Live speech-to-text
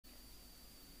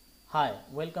Hi,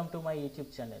 welcome to my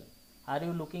YouTube channel. Are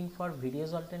you looking for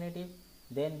videos alternative?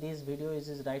 Then this video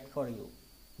is right for you.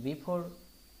 Before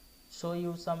show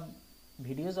you some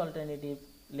videos alternative,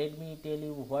 let me tell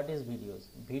you what is Viddyoze.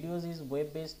 Viddyoze is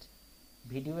web-based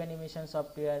video animation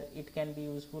software. It can be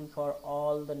useful for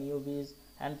all the newbies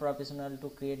and professional to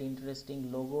create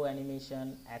interesting logo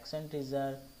animation, action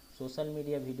teaser, social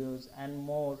media videos and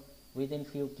more within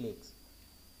few clicks.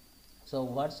 So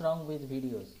what's wrong with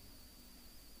Viddyoze?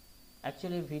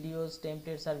 Actually, Viddyoze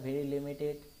templates are very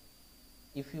limited.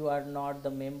 If you are not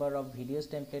the member of Viddyoze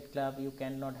template club, you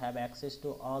cannot have access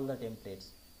to all the templates.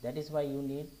 That is why you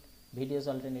need Viddyoze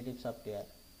alternative software.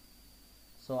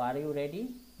 So are you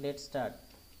ready? Let's start.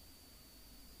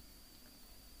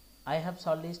 I have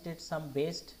shortlisted some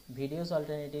best Viddyoze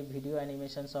alternative video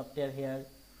animation software here,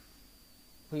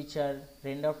 which are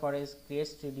Render Forest, Create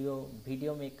Studio,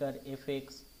 Video Maker,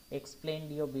 FX,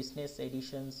 Explain Your Business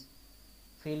Editions,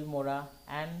 Filmora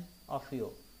and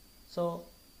Ofio. So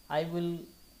I will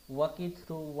walk it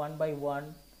through one by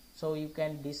one so you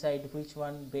can decide which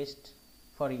one best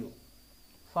for you.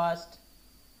 First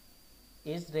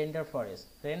is Render Forest.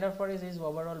 Render Forest is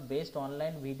overall best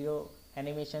online video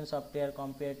animation software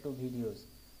compared to Viddyoze.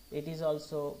 It is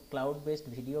also cloud-based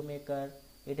video maker.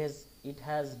 It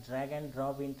has drag and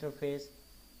drop interface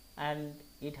and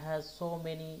it has so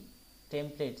many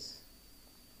templates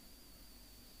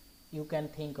you can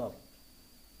think of.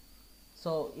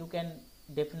 So you can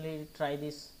definitely try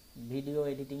this video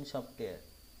editing software.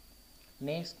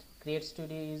 Next, Create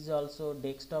Studio is also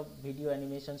desktop video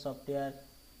animation software.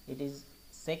 It is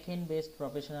second best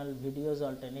professional videos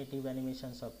alternative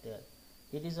animation software.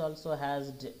 It is also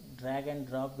has drag and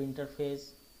drop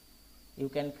interface. You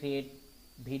can create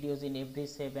videos in every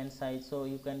shape and size, so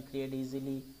you can create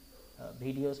easily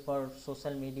videos for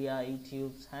social media,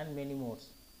 YouTube and many more.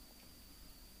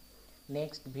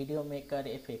 Next, Video Maker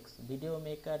FX. Video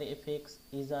Maker FX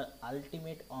is an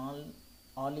ultimate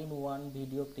all-in-one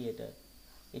video creator.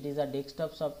 It is a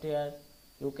desktop software.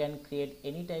 You can create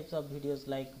any types of videos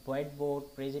like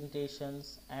whiteboard,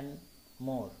 presentations and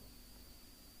more.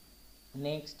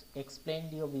 Next, Explain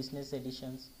Your Business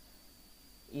Editions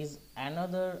is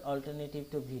another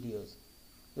alternative to Viddyoze.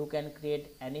 You can create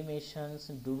animations,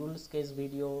 doodle sketch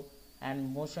video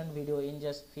and motion video in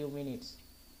just few minutes.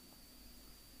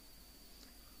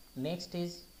 Next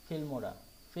is Filmora.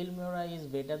 Filmora is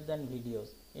better than Viddyoze.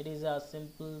 It is a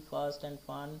simple, fast and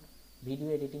fun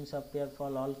video editing software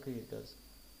for all creators.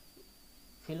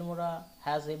 Filmora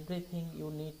has everything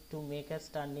you need to make a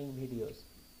stunning videos.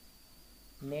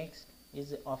 Next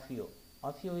is Ofio.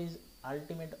 Ofio is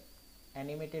ultimate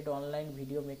animated online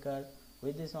video maker.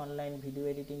 With this online video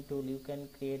editing tool, you can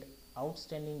create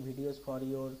outstanding videos for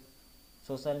your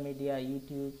social media,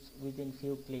 YouTube within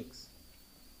few clicks.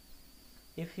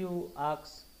 If you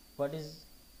ask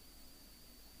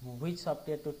which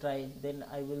software to try, then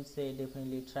I will say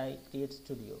definitely try Create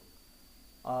Studio.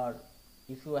 Or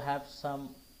if you have some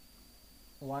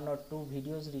one or two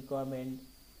videos requirement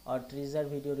or teaser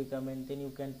video requirement, then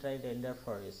you can try Render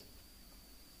Forest.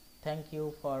 Thank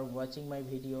you for watching my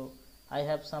video. I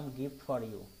have some gift for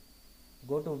you.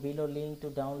 Go to below link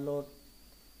to download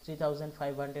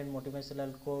 3500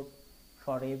 motivational quote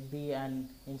for FB and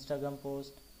Instagram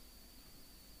post,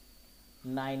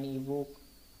 9 ebook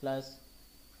plus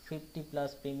 50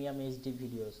 plus premium HD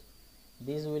videos.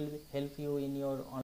 This will help you in your